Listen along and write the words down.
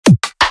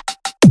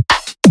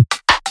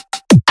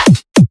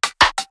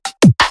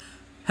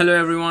Hello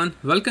everyone,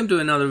 welcome to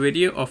another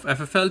video of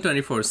FFL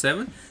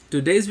 24/7.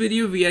 Today's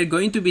video we are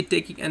going to be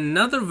taking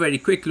another very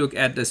quick look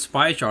at the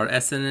SPY chart,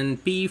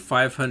 S&P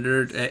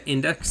 500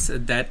 index.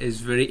 That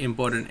is very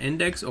important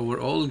index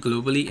overall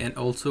globally and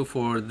also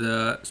for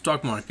the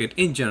stock market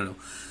in general.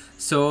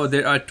 So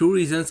there are two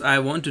reasons I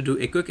want to do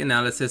a quick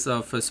analysis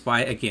of SPY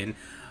again.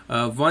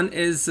 One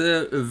is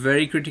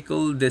very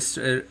critical, this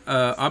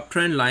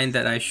uptrend line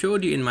that I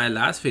showed you in my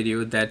last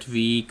video that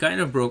we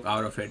kind of broke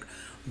out of it.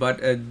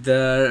 But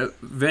the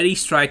very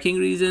striking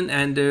reason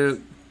and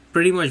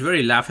pretty much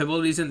very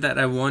laughable reason that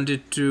I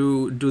wanted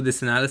to do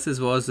this analysis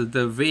was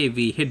the way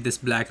we hit this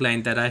black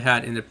line that I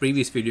had in the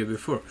previous video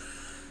before.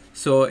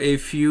 So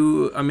if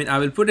you, I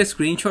will put a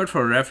screenshot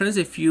for reference.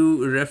 If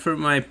you refer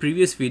my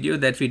previous video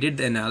that we did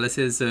the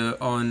analysis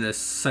on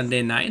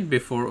Sunday night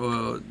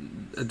before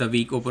the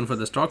week open for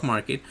the stock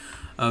market,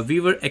 we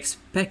were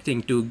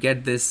expecting to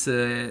get this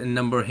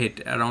number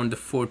hit around the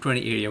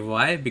 420 area.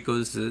 Why?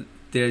 Because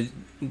they're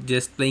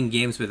just playing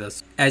games with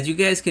us. As you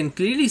guys can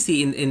clearly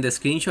see in the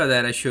screenshot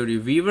that I showed you,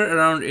 we were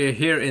around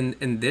here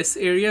in this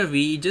area.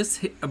 We just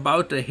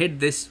hit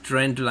this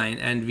trend line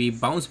and we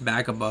bounced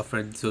back above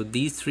it. So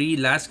these three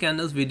last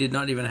candles, we did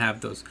not even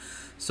have those.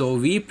 So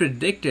we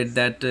predicted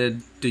that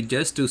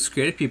to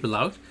scare people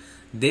out,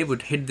 they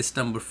would hit this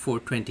number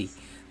 420.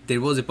 There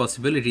was a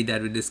possibility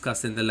that we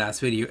discussed in the last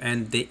video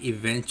and they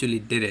eventually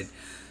did it.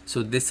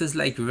 So this is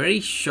like very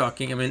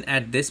shocking.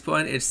 At this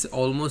point it's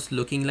almost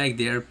looking like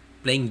they're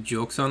playing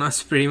jokes on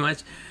us pretty much.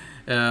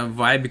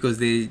 Why? Because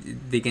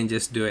they can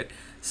just do it.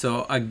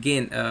 So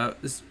again,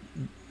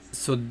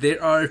 so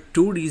there are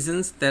two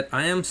reasons that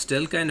I am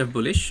still kind of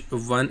bullish.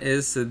 One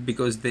is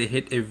because they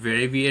hit a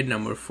very weird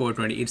number,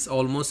 420. It's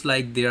almost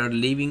like they are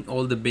leaving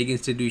all the big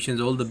institutions,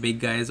 all the big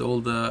guys,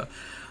 all the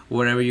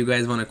whatever you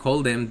guys want to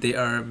call them, they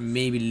are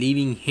maybe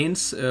leaving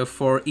hints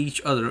for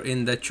each other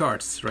in the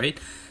charts, right?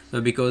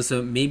 Because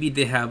maybe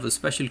they have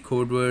special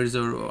code words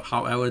or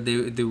however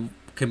they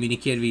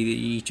communicate with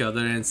each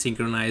other and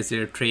synchronize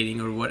their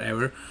trading or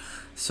whatever.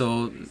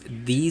 So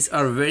these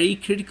are very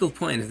critical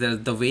points,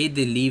 the way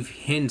they leave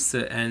hints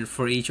and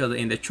for each other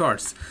in the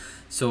charts.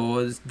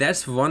 So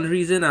that's one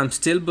reason I'm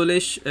still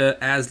bullish.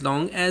 As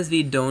long as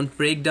we don't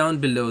break down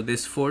below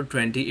this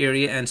 420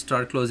 area and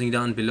start closing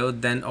down below,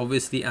 then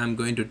obviously I'm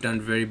going to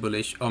turn very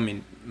bullish,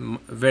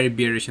 very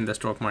bearish in the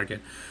stock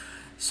market.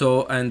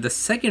 So, and the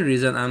second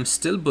reason I'm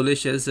still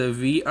bullish is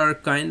we are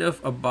kind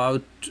of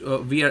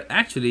we are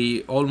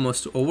actually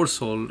almost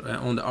oversold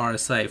on the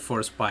RSI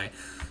for SPY.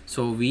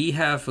 So we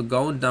have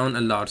gone down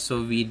a lot.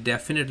 So we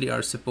definitely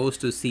are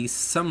supposed to see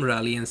some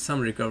rally and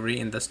some recovery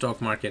in the stock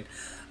market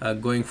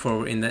going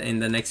forward in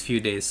the next few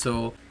days.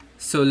 So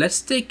let's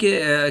take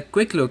a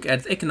quick look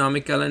at the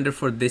economic calendar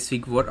for this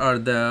week. What are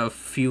the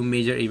few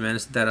major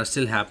events that are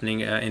still happening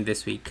in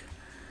this week?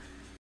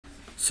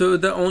 So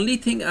the only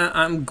thing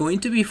I'm going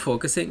to be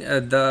focusing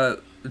the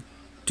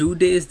 2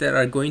 days that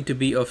are going to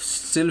be of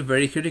still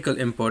very critical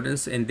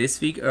importance in this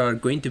week are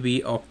going to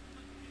be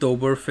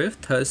October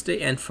 5th,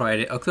 Thursday, and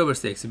Friday, October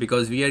 6th,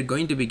 because we are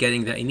going to be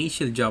getting the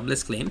initial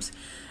jobless claims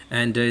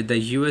and the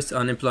US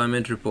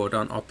unemployment report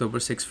on October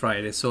 6th,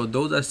 Friday. So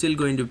those are still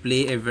going to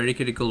play a very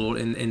critical role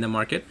in the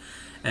market,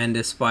 and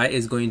the SPY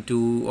is going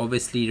to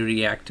obviously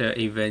react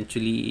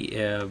eventually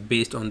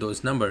based on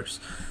those numbers.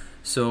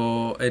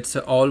 So it's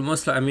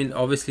almost,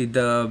 obviously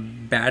the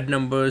bad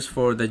numbers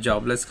for the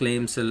jobless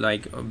claims,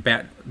 like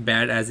bad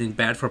as in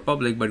bad for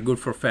public but good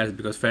for Feds,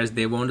 because Feds,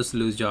 they want us to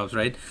lose jobs,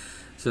 right?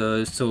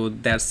 So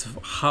that's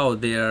how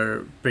they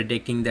are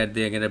predicting that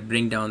they're going to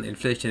bring down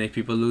inflation. If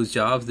people lose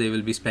jobs, they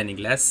will be spending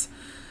less.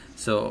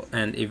 So,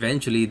 and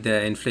eventually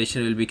the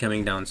inflation will be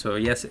coming down. So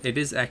yes, it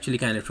is actually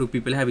kind of true.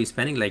 People have been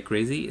spending like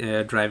crazy,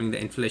 driving the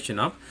inflation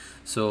up.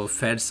 So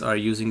Feds are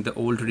using the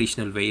old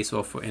traditional ways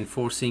of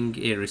enforcing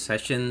a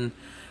recession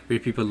where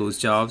people lose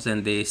jobs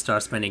and they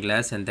start spending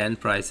less, and then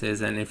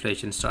prices and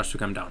inflation starts to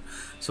come down.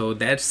 So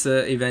that's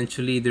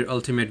eventually their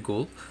ultimate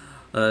goal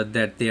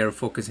that they are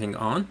focusing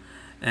on.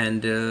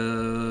 And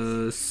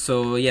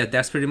so yeah,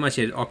 that's pretty much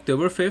it.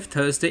 October 5th,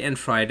 Thursday and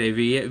Friday,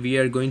 we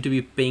are going to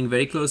be paying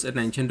very close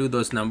attention to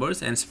those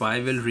numbers, and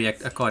SPY will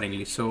react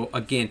accordingly. So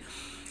again,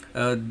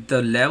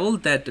 the level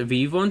that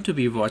we want to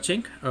be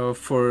watching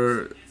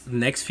for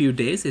next few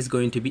days is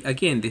going to be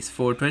again this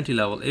 420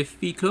 level. If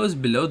we close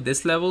below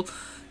this level,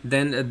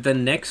 then the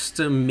next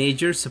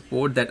major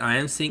support that I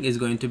am seeing is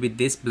going to be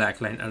this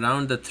black line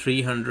around the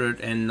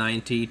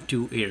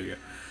 392 area.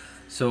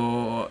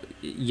 So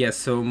yes,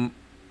 so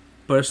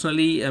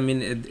personally,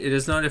 it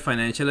is not a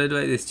financial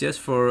advice, it's just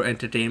for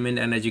entertainment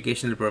and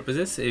educational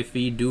purposes. If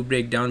we do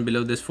break down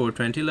below this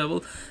 420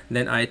 level,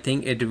 then I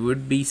think it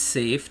would be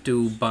safe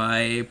to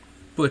buy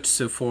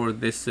puts for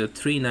this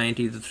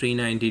 390 to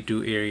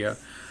 392 area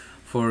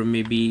for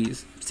maybe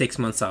 6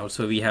 months out,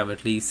 so we have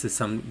at least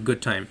some good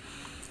time.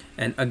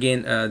 And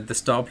again, the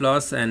stop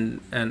loss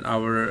and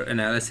our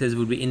analysis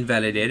will be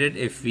invalidated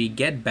if we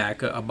get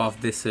back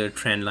above this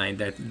trend line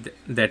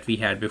that we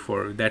had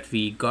before, that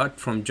we got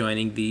from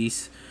joining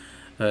these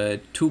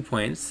 2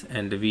 points,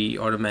 and we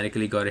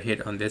automatically got a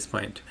hit on this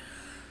point.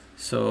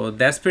 So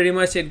that's pretty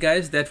much it,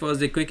 guys. That was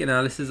the quick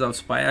analysis of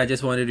SPY. I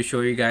just wanted to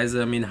show you guys,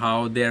 I mean,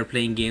 how they are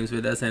playing games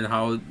with us and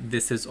how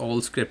this is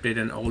all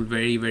scripted and all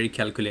very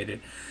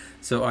calculated.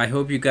 So I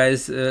hope you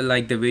guys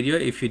liked the video.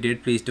 If you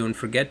did, please don't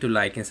forget to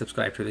like and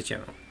subscribe to the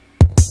channel.